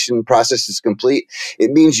evaluation process is complete,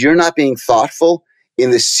 it means you're not being thoughtful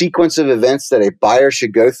in the sequence of events that a buyer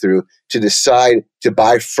should go through to decide to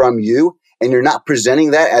buy from you. And you're not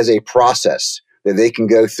presenting that as a process that they can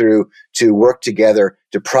go through to work together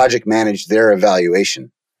to project manage their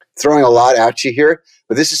evaluation. Throwing a lot at you here,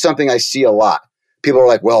 but this is something I see a lot. People are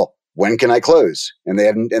like, well, when can I close? And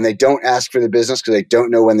they don't ask for the business because they don't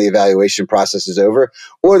know when the evaluation process is over,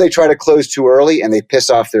 or they try to close too early and they piss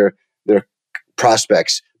off their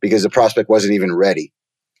prospects because the prospect wasn't even ready.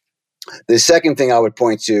 The second thing I would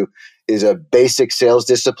point to is a basic sales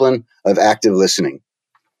discipline of active listening.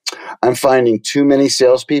 I'm finding too many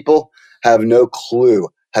salespeople have no clue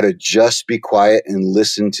how to just be quiet and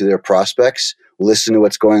listen to their prospects, listen to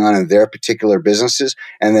what's going on in their particular businesses,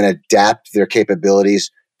 and then adapt their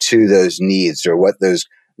capabilities to those needs or what those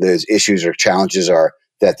issues or challenges are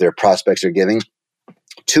that their prospects are giving.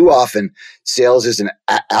 Too often, sales is an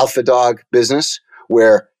alpha dog business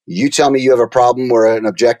where you tell me you have a problem or an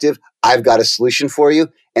objective, I've got a solution for you,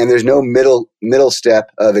 and there's no middle step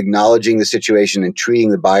of acknowledging the situation and treating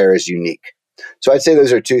the buyer as unique. So I'd say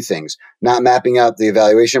those are two things: not mapping out the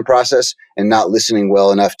evaluation process and not listening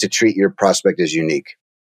well enough to treat your prospect as unique.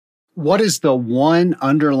 What is the one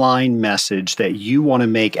underlying message that you want to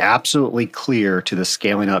make absolutely clear to the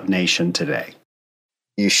Scaling Up Nation today?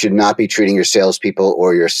 You should not be treating your salespeople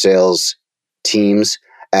or your sales teams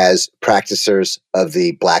as practicers of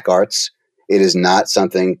the black arts. It is not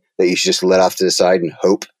something that you should just let off to the side and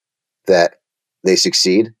hope that they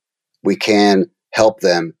succeed. We can help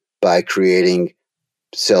them by creating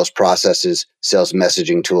sales processes, sales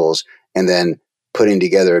messaging tools, and then putting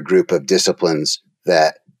together a group of disciplines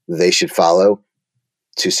that they should follow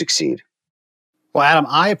to succeed. Well, Adam,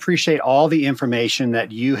 I appreciate all the information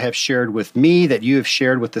that you have shared with me, that you have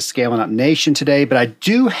shared with the Scaling Up Nation today, but I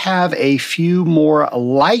do have a few more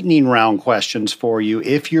lightning round questions for you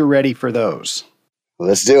if you're ready for those.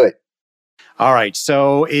 Let's do it. All right.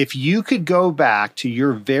 So if you could go back to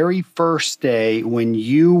your very first day when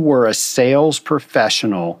you were a sales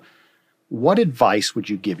professional, what advice would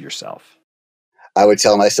you give yourself? I would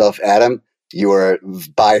tell myself, Adam, you are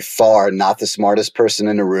by far not the smartest person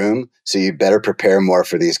in the room, so you better prepare more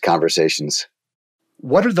for these conversations.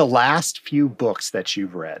 What are the last few books that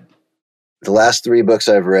you've read? The last 3 books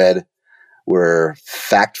I've read were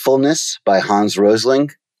Factfulness by Hans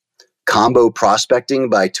Rosling, Combo Prospecting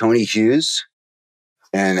by Tony Hughes,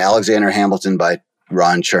 and Alexander Hamilton by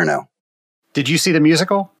Ron Chernow. Did you see the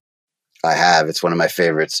musical? I have. It's one of my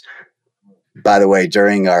favorites. By the way,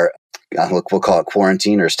 during our, we'll call it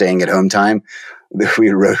quarantine or staying at home time, we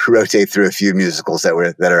rotate through a few musicals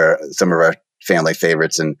that are some of our family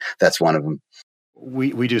favorites, and that's one of them.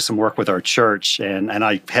 We do some work with our church, and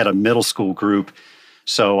I had a middle school group,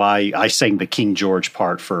 so I sang the King George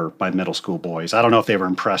part for my middle school boys. I don't know if they were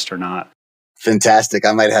impressed or not. Fantastic.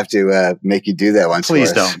 I might have to make you do that once.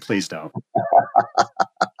 Please don't.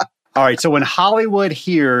 All right, so when Hollywood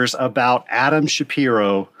hears about Adam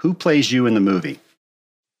Shapiro, who plays you in the movie?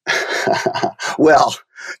 Well,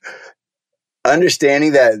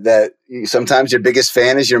 understanding that sometimes your biggest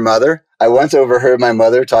fan is your mother. I once overheard my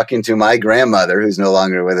mother talking to my grandmother, who's no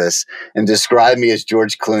longer with us, and described me as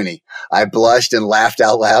George Clooney. I blushed and laughed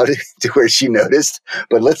out loud to where she noticed.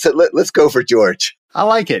 But let's go for George. I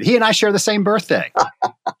like it. He and I share the same birthday.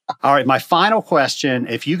 All right, my final question.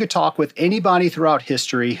 If you could talk with anybody throughout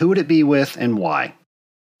history, who would it be with and why?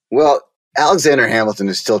 Well, Alexander Hamilton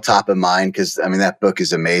is still top of mind because, I mean, that book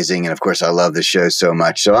is amazing. And of course, I love the show so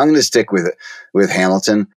much. So I'm going to stick with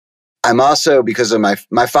Hamilton. I'm also, because of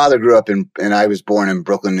my father grew up and I was born in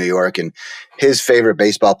Brooklyn, New York, and his favorite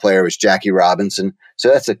baseball player was Jackie Robinson. So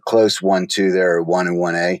that's a close 1-2 there, 1 and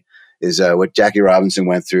 1A, is what Jackie Robinson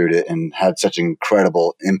went through and had such an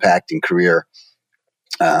incredible impact and career.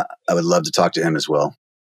 I would love to talk to him as well.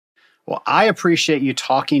 Well, I appreciate you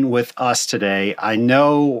talking with us today. I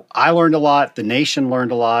know I learned a lot. The nation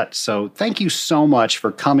learned a lot. So thank you so much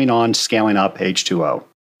for coming on Scaling Up H2O.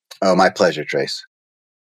 Oh, my pleasure, Trace.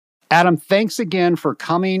 Adam, thanks again for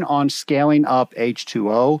coming on Scaling Up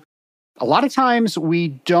H2O. A lot of times we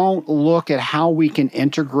don't look at how we can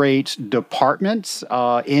integrate departments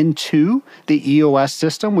into the EOS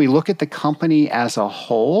system. We look at the company as a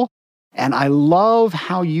whole. And I love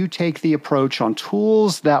how you take the approach on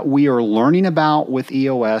tools that we are learning about with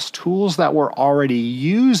EOS, tools that we're already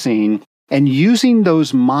using, and using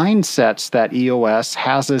those mindsets that EOS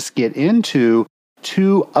has us get into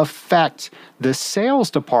to affect the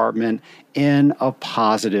sales department in a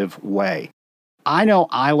positive way. I know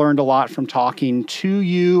I learned a lot from talking to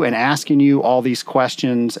you and asking you all these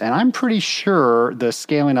questions, and I'm pretty sure the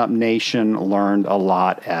Scaling Up Nation learned a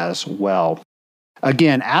lot as well.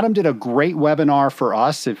 Again, Adam did a great webinar for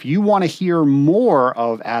us. If you want to hear more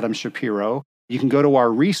of Adam Shapiro, you can go to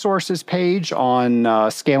our resources page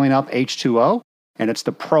on Scaling Up H2O, and it's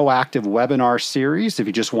the proactive webinar series. If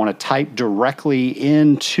you just want to type directly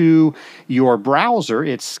into your browser,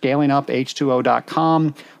 it's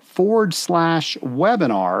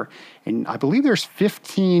scalinguph2o.com/webinar. And I believe there's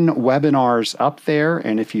 15 webinars up there.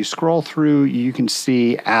 And if you scroll through, you can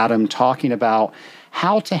see Adam talking about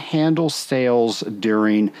how to handle sales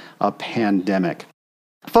during a pandemic.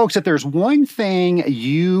 Folks, if there's one thing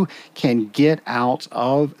you can get out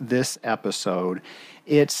of this episode,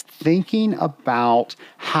 it's thinking about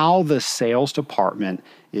how the sales department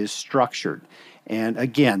is structured. And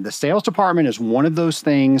again, the sales department is one of those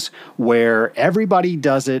things where everybody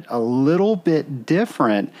does it a little bit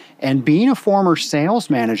different. And being a former sales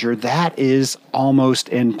manager, that is almost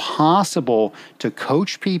impossible to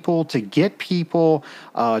coach people, to get people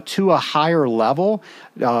to a higher level,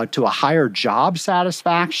 to a higher job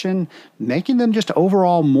satisfaction, making them just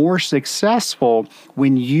overall more successful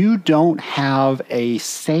when you don't have a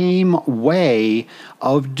same way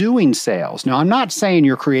of doing sales. Now, I'm not saying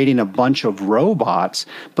you're creating a bunch of robots,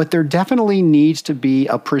 but there definitely needs to be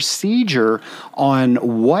a procedure on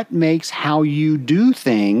what makes how you do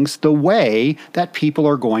things the way that people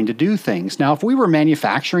are going to do things. Now, if we were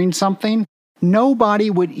manufacturing something, nobody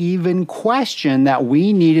would even question that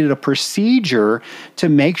we needed a procedure to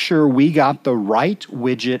make sure we got the right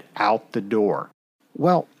widget out the door.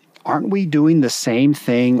 Well, aren't we doing the same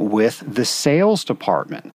thing with the sales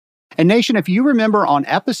department? And Nation, if you remember on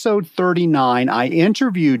episode 39, I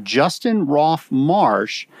interviewed Justin Roth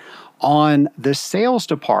Marsh on the sales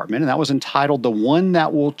department, and that was entitled The One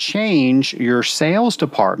That Will Change Your Sales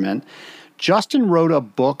Department. Justin wrote a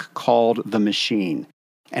book called The Machine.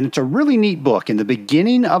 And it's a really neat book. In the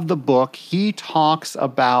beginning of the book, he talks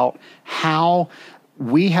about how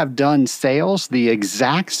we have done sales the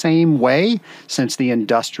exact same way since the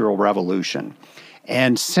Industrial Revolution.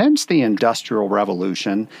 And since the Industrial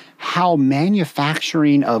Revolution, how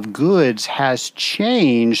manufacturing of goods has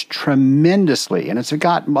changed tremendously. And it's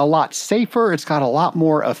got a lot safer, it's got a lot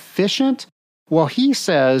more efficient. Well, he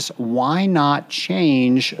says, why not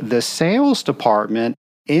change the sales department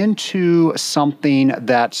into something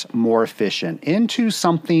that's more efficient, into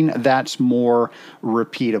something that's more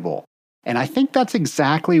repeatable? And I think that's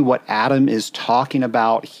exactly what Adam is talking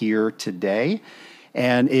about here today.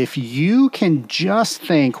 And if you can just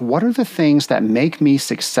think, what are the things that make me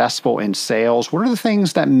successful in sales? What are the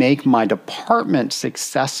things that make my department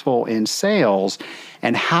successful in sales?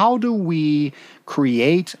 And how do we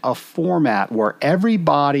create a format where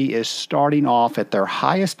everybody is starting off at their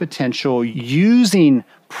highest potential using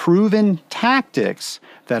proven tactics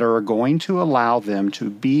that are going to allow them to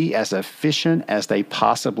be as efficient as they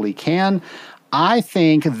possibly can? I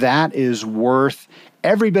think that is worth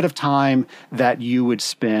every bit of time that you would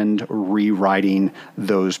spend rewriting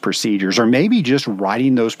those procedures, or maybe just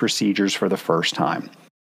writing those procedures for the first time.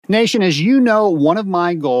 Nation, as you know, one of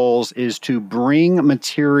my goals is to bring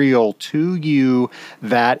material to you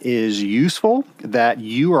that is useful, that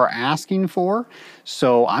you are asking for.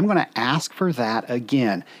 So I'm going to ask for that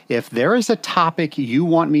again. If there is a topic you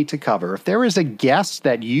want me to cover, if there is a guest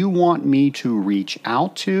that you want me to reach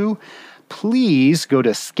out to, please go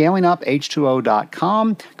to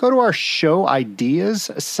scalinguph2o.com, go to our show ideas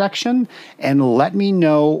section, and let me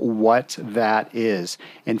know what that is.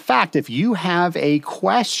 In fact, if you have a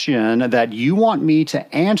question that you want me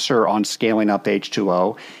to answer on Scaling Up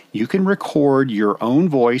H2O, you can record your own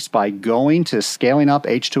voice by going to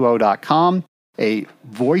scalinguph2o.com. A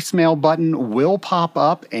voicemail button will pop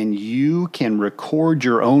up and you can record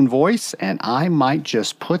your own voice, and I might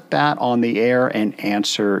just put that on the air and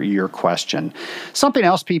answer your question. Something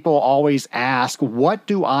else people always ask, what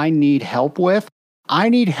do I need help with? I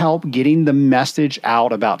need help getting the message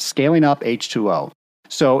out about Scaling Up H2O.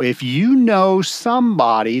 So if you know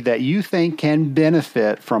somebody that you think can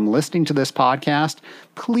benefit from listening to this podcast,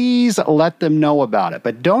 please let them know about it.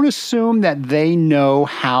 But don't assume that they know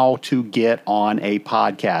how to get on a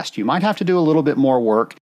podcast. You might have to do a little bit more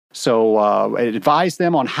work. So advise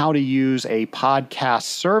them on how to use a podcast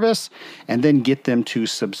service and then get them to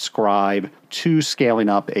subscribe to Scaling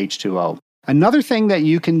Up H2O. Another thing that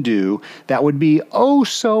you can do that would be oh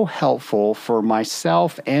so helpful for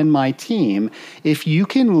myself and my team, if you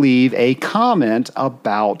can leave a comment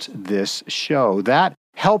about this show. That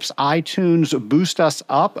helps iTunes boost us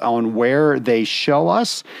up on where they show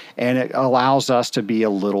us, and it allows us to be a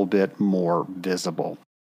little bit more visible.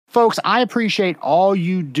 Folks, I appreciate all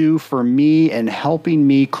you do for me and helping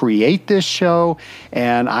me create this show.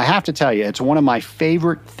 And I have to tell you, it's one of my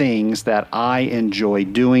favorite things that I enjoy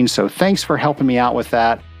doing. So thanks for helping me out with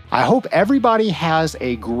that. I hope everybody has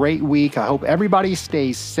a great week. I hope everybody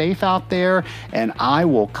stays safe out there. And I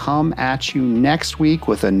will come at you next week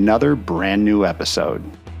with another brand new episode.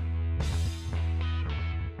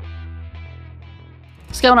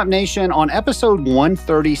 Scaling Up Nation, on episode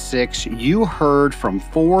 136, you heard from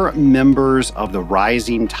 4 members of the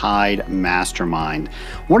Rising Tide Mastermind.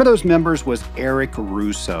 One of those members was Eric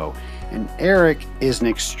Russo, and Eric is an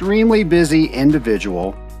extremely busy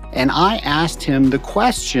individual, and I asked him the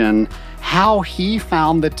question how he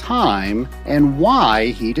found the time and why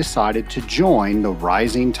he decided to join the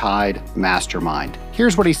Rising Tide Mastermind.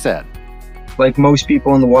 Here's what he said. Like most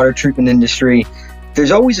people in the water treatment industry,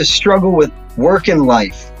 there's always a struggle with work and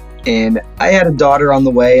life. And I had a daughter on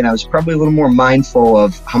the way, and I was probably a little more mindful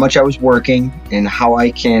of how much I was working and how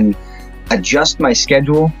I can adjust my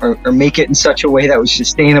schedule or make it in such a way that was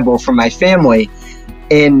sustainable for my family.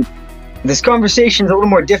 And this conversation is a little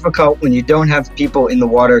more difficult when you don't have people in the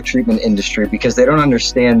water treatment industry, because they don't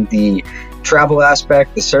understand the travel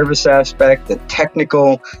aspect, the service aspect, the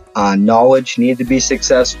technical knowledge needed to be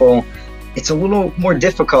successful. It's a little more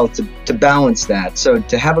difficult to balance that. So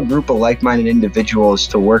to have a group of like-minded individuals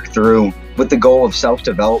to work through with the goal of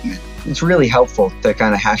self-development, it's really helpful to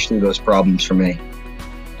kind of hash through those problems for me.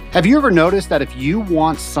 Have you ever noticed that if you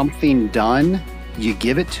want something done, you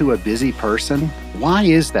give it to a busy person? Why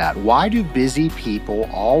is that? Why do busy people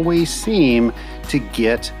always seem to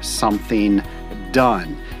get something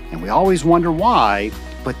done? And we always wonder why,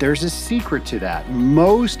 but there's a secret to that.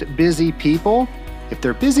 Most busy people, if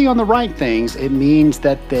they're busy on the right things, it means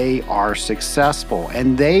that they are successful,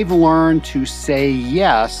 and they've learned to say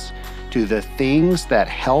yes to the things that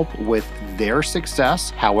help with their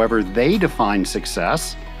success, however they define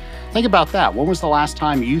success. Think about that. When was the last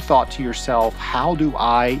time you thought to yourself, how do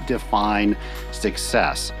I define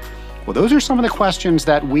success? Well, those are some of the questions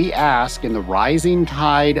that we ask in the Rising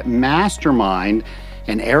Tide Mastermind.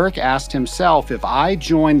 And Eric asked himself, if I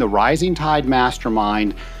join the Rising Tide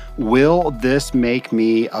Mastermind, will this make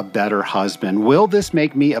me a better husband? Will this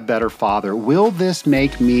make me a better father? Will this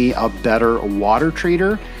make me a better water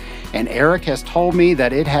treater? And Eric has told me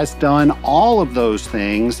that it has done all of those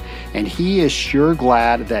things, and he is sure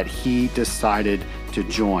glad that he decided to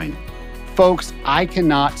join. Folks, I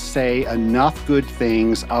cannot say enough good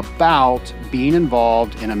things about being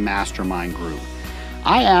involved in a mastermind group.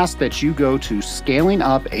 I ask that you go to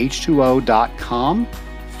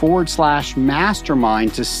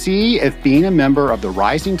scalinguph2o.com/mastermind to see if being a member of the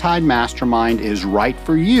Rising Tide Mastermind is right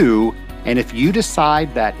for you. And if you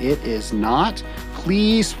decide that it is not,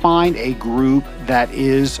 please find a group that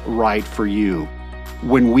is right for you.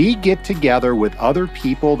 When we get together with other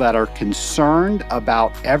people that are concerned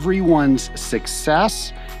about everyone's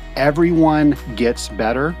success, everyone gets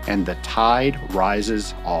better and the tide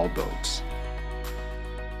rises all boats.